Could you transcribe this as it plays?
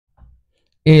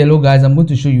Hey, hello guys, I'm going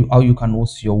to show you how you can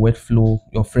host your Webflow,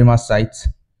 your Framer site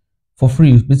for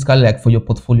free, basically like for your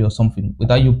portfolio or something,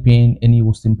 without you paying any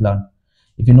hosting plan.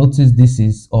 If you notice, this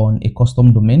is on a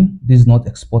custom domain. This is not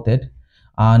exported.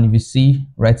 And if you see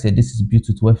right here, this is built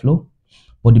with Webflow.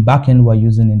 But the backend we're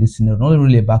using in this scenario, not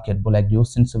really a backend, but like the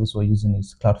hosting service we're using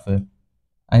is Cloudflare.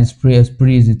 And it's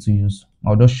pretty easy to use.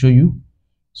 I'll just show you.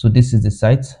 So this is the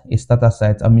site, a starter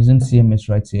site. I'm using CMS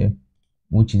right here,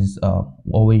 which is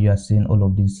where you are seeing all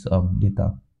of this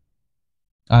data.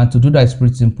 And to do that is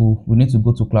pretty simple. We need to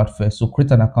go to Cloudflare. So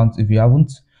create an account if you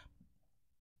haven't.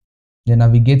 Then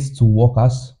navigate to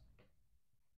Workers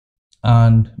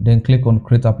and then click on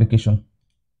Create Application,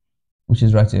 which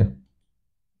is right here.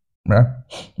 Right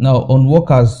now on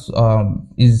Workers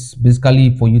is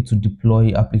basically for you to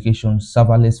deploy applications,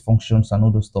 serverless functions, and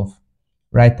all those stuff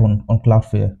right on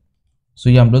Cloudflare. So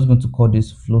yeah, I'm just going to call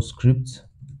this Flow Script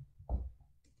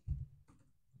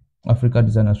Africa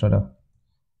Designers rather.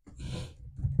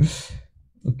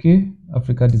 Okay,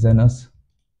 Africa Designers.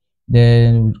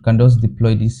 Then we can just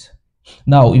deploy this.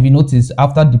 Now if you notice,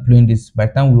 after deploying this, by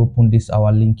the time we open this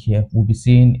our link here, we'll be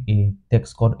seeing a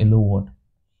text called hello world,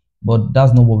 but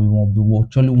that's not what we want. We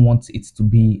actually want it to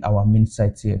be our main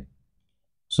site here.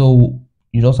 So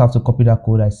you just have to copy that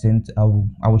code I sent. I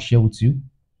will share with you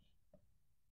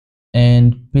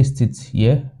and paste it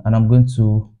here, and I'm going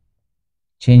to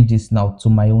change this now to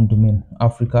my own domain,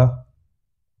 Africa.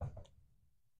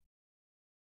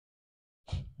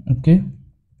 Okay,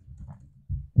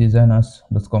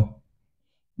 designers.com.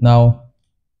 Now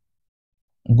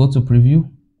go to preview.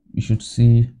 You should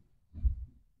see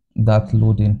that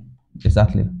loading.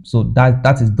 Exactly. So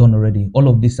that is done already. All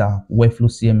of these are Webflow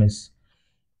CMS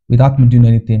without me doing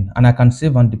anything, and I can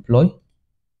save and deploy,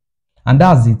 and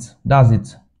that's it.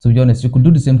 To be honest, you could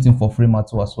do the same thing for Framer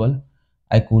too as well.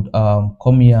 I could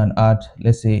come here and add,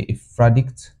 let's say, a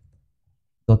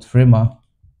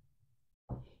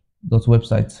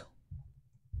fradict.framer.website,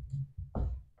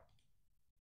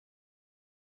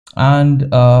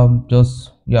 and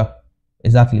just yeah,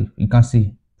 exactly, you can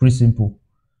see, pretty simple.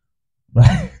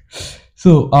 Right.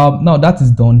 So now that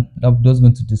is done, I'm just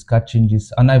going to discard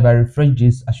changes, and if I refresh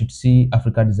this, I should see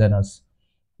Africa Designers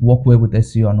work well with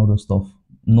SEO and all those stuff.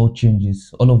 No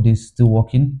changes. All of this still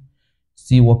working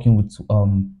with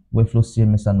Webflow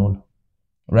CMS and all.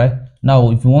 Right now,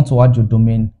 if you want to add your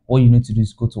domain, all you need to do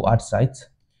is go to add site,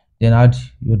 then add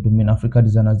your domain,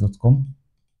 africadesigners.com.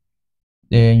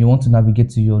 Then you want to navigate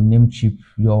to your Namecheap,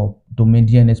 your domain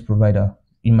DNS provider.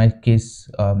 In my case,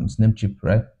 it's Namecheap,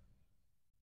 right?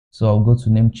 So I'll go to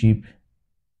Namecheap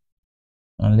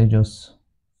and let's just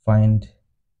find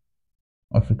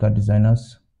Africa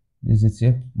Designers. This is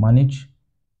here, manage,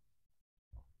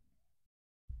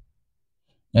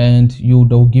 and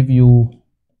they'll give you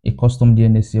a custom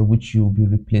DNS here, which you'll be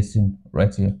replacing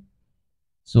right here.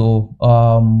 So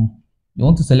you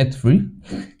want to select free.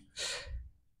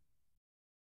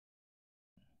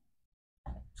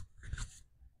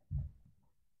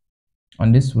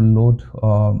 And this will load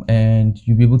and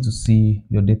you'll be able to see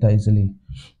your data easily.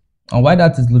 And while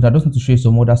that is loaded, I just want to show you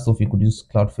some other stuff you could use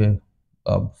Cloudflare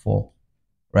for.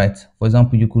 Right, for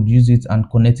example, you could use it and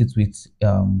connect it with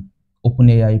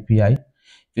OpenAI API.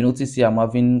 If you notice here, I'm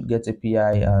having get API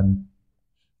and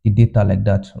the data like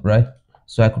that, right?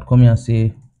 So I could come here and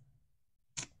say,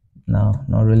 no,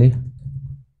 not really.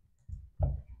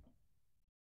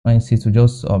 And see to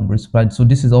just respond. So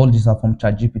this is all these are from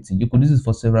ChatGPT. You could use it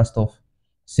for several stuff.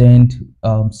 Send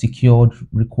secured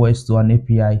requests to an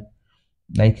API,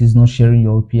 like it's not sharing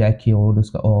your API key or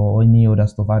those or any other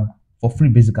stuff, and for free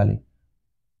basically.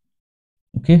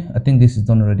 Okay, I think this is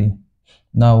done already.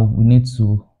 Now we need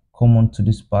to come on to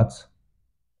this part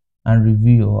and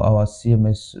review our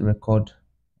CMS record,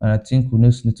 and I think we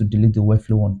just need to delete the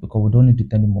Webflow one because we don't need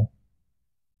it anymore,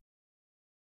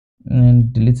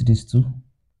 and delete this too.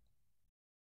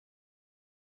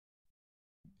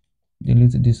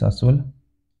 Delete this as well.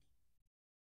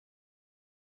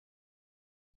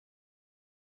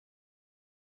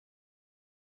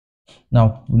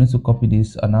 Now we need to copy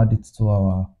this and add it to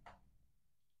our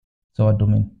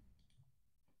domain.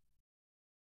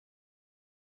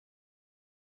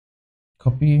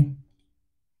 Copy,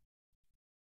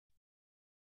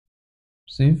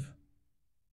 save,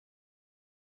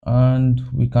 and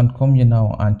we can come here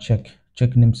now and check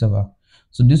name server.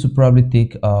 So this will probably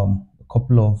take a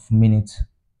couple of minutes,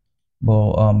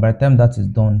 but by the time that is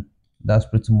done, that's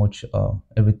pretty much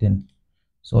everything.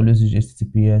 So always use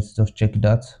HTTPS, just check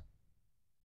that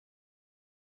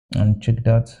and check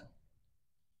that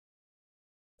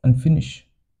and finish.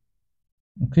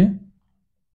 Okay,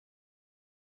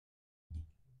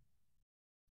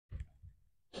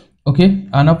 Okay,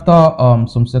 and after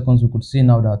some seconds, we could see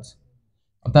now that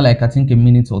after like I think a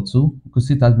minute or two, you could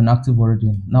see it has been active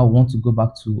already. Now we want to go back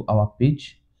to our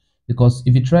page, because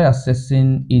if you try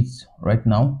accessing it right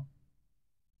now,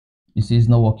 you see it's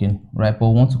not working, right? But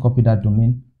we want to copy that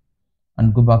domain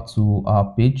and go back to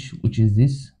our page, which is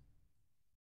this,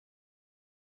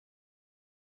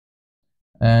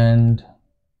 and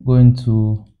go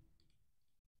into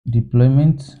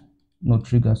deployment, no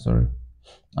trigger, sorry,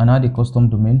 and add a custom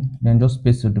domain, then just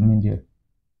paste your domain there.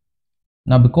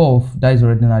 Now because that is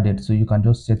already added, so you can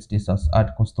just set this as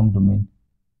add custom domain.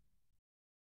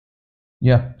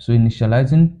 Yeah, so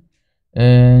initializing,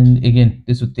 and again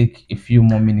this will take a few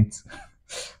more minutes.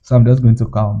 So I'm just going to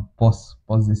pause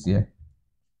this here,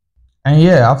 and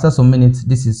yeah, after some minutes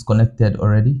this is connected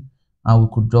already, and we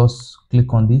could just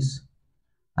click on this,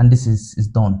 and this is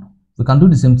done. We can do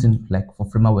the same thing like for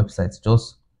Framer websites.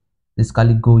 Just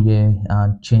basically go here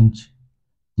and change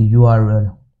the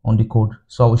URL on the code.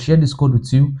 So I will share this code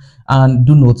with you, and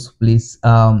do note please,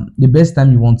 the best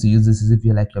time you want to use this is if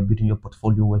you're building your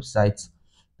portfolio website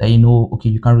that you know, okay,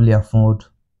 you can't really afford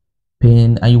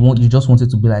paying, and you just want it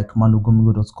to be like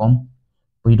manogomigo.com,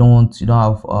 but you don't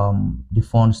have the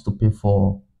funds to pay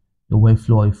for the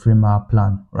Webflow or a Framer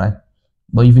plan, right?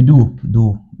 But if you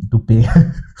do pay.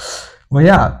 But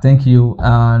yeah, thank you,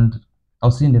 and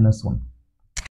I'll see you in the next one.